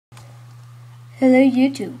Hello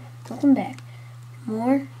YouTube, welcome back.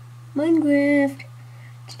 More Minecraft.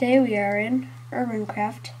 Today we are in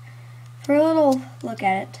urbancraft for a little look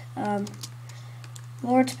at it.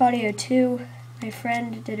 Lordspotty02, my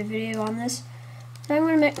friend, did a video on this. So I'm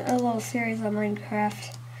going to make a little series on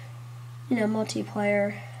Minecraft. You know,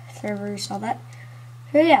 multiplayer, servers, all that.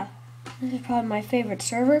 So yeah, this is probably my favorite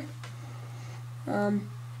server. I'll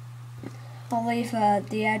leave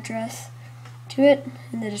the address to it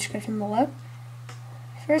in the description below.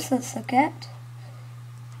 First, let's look at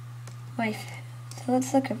so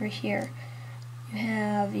let's look over here. You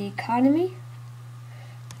have the economy.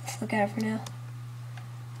 Let's look at it for now.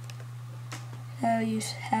 So you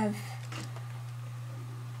have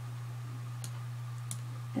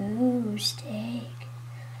steak.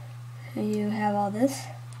 So you have all this.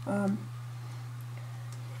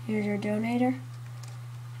 Here's your donator.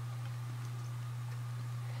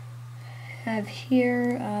 Have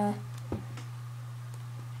here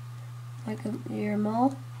like your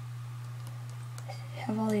mall.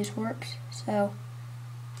 Have all these works, so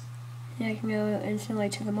yeah, you can go instantly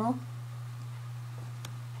to the mall.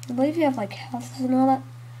 I believe you have like houses and all that.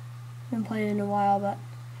 I've been playing in a while, but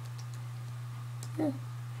yeah.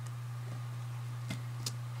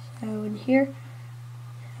 So in here, you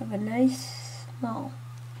have a nice mall.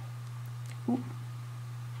 Ooh.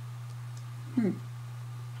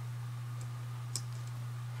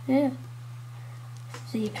 Yeah.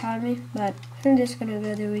 The economy, but I'm just going to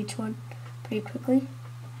go through each one pretty quickly.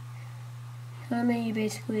 Economy, you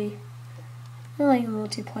basically, not like a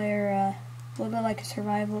multiplayer, a little bit like a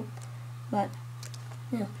survival, but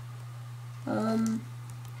yeah. Hold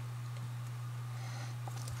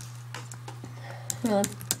on.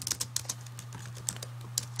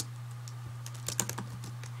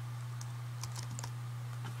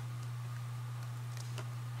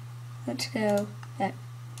 Let's go back.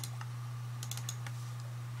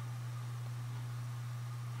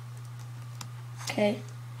 Okay,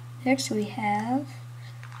 next we have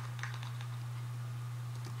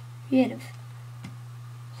creative.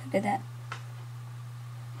 Look at that.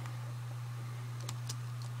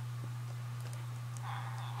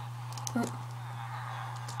 Oh.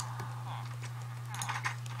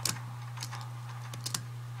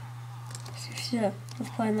 So, I was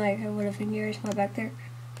playing like I would have fingers my back there.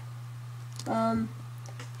 I'm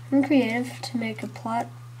creative to make a plot.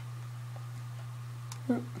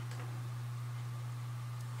 Oh.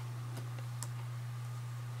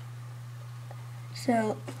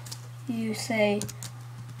 So you say,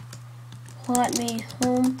 plot me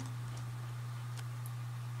home.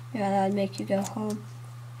 Yeah, that would make you go home.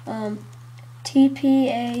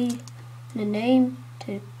 TPA and a name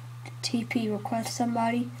to TP request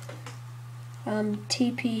somebody.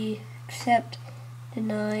 TP accept,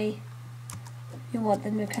 deny. You want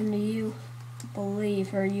them to come to you,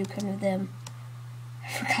 believe, or you come to them. I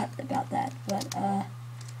forgot about that, but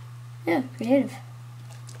yeah, creative.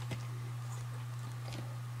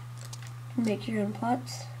 Make your own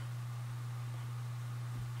plots.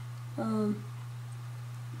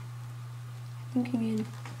 Thinking you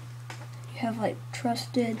have like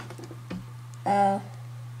trusted,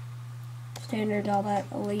 standard, all that,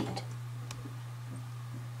 elite.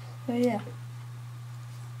 So yeah.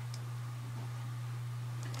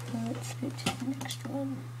 So let's go to the next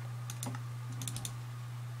one.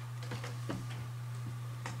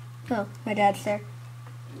 Oh, my dad's there.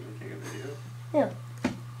 You want to take a video? Yeah.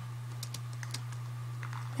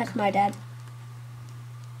 That's my dad.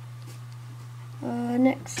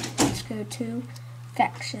 Next, let's go to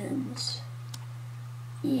factions.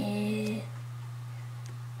 Yeah.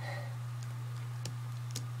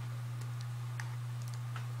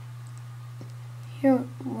 Here,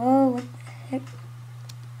 whoa, what the heck?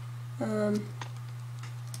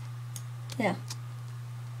 Yeah.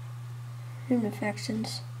 Human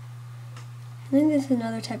factions. I think this is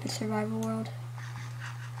another type of survival world.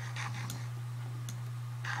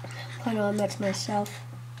 I know much myself.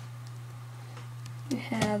 You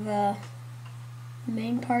have the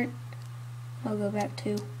main part. I'll go back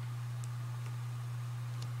to.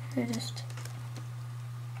 Yeah.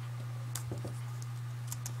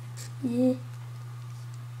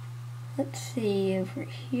 Let's see, over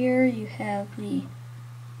here you have the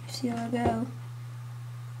UC logo.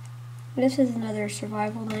 This is another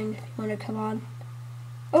survival thing if you want to come on.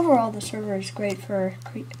 Overall, the server is great for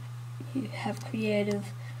you have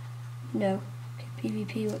creative, you know,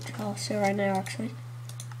 PvP, which I'll show right now actually.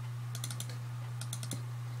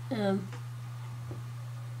 You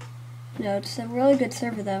know, it's a really good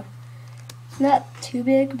server though. It's not too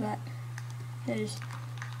big, but it is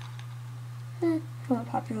somewhat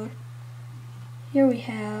popular. Here we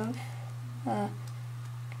have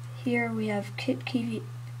Here we have kit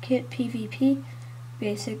PvP,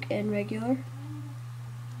 basic and regular.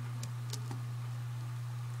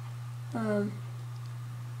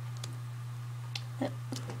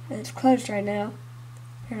 It's closed right now,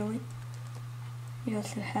 apparently. You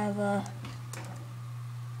also have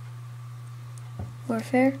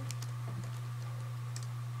Warfare.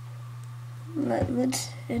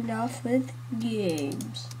 Let's end off with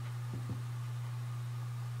games.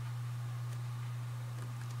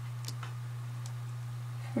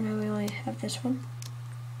 For now we only have this one.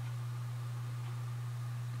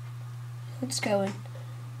 Let's go and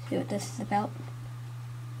see what this is about.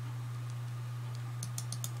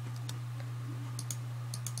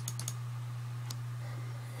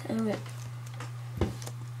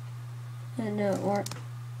 No, it won't.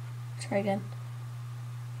 Try again.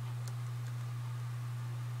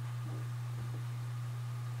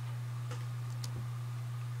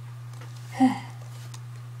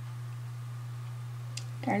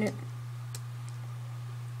 Darn it.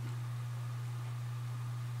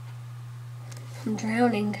 I'm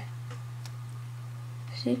drowning.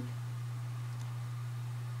 See?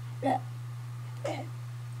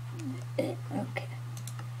 Okay.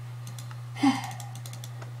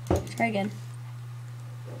 Try again.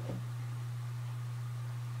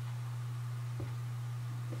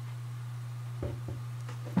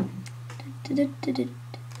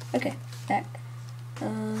 Okay, back.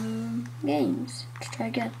 Games. Let's try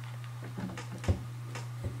again.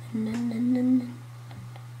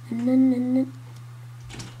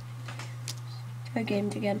 Try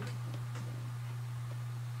games again.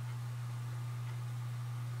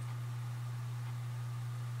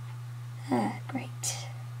 Great.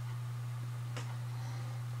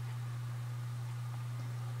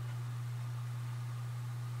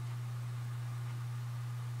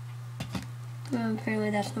 Apparently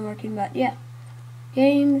that's not working, but yeah.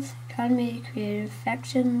 Games, economy, creative,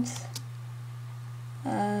 factions,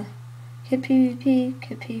 kit PvP,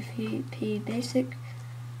 kit PvP basic,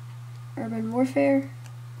 urban warfare,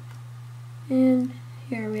 and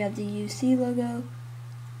here we have the UC logo,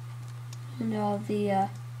 and all the, and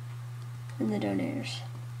the donators.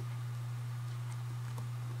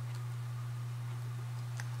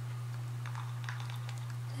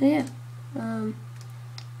 So yeah, and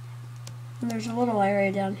there's a little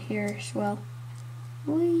area down here as well.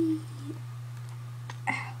 Whee!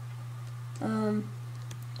 I'm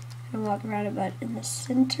gonna walk around it, but in the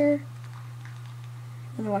center,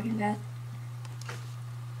 on the walking path.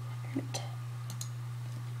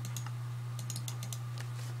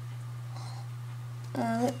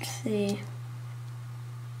 Let's see.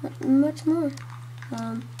 Not much more.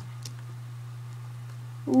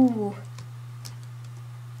 Ooh.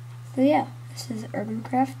 So yeah, this is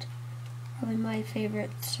urbancraft. Probably my favorite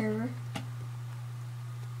server.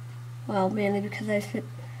 Well, mainly because I spent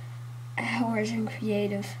hours in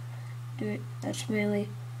creative. That's mainly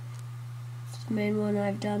the main one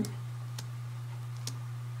I've done.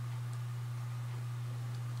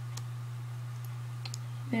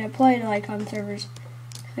 I mean, I played like on servers,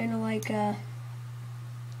 kind of like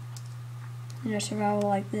survival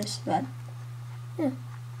like this, but yeah.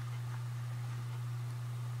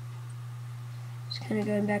 Just kind of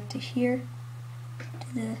going back to here,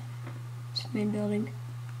 to this main building.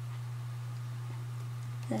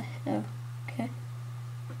 Oh, okay.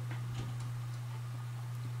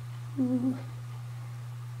 Ooh.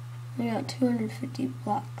 I got 250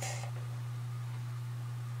 blocks.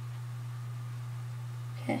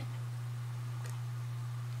 Okay.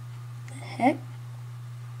 The heck?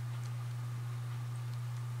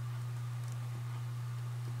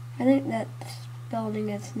 I think that building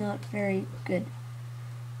is not very good.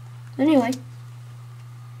 Anyway,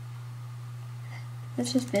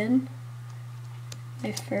 this has been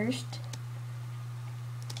my first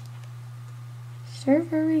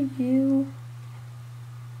server review,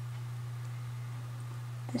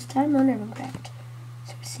 this time on urbancraft.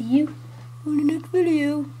 So see you on the next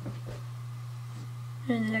video.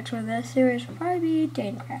 And the next one of that series will probably be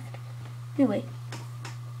Danecraft. Anyway,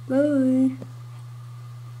 bye.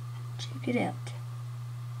 Check it out.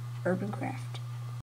 urbancraft.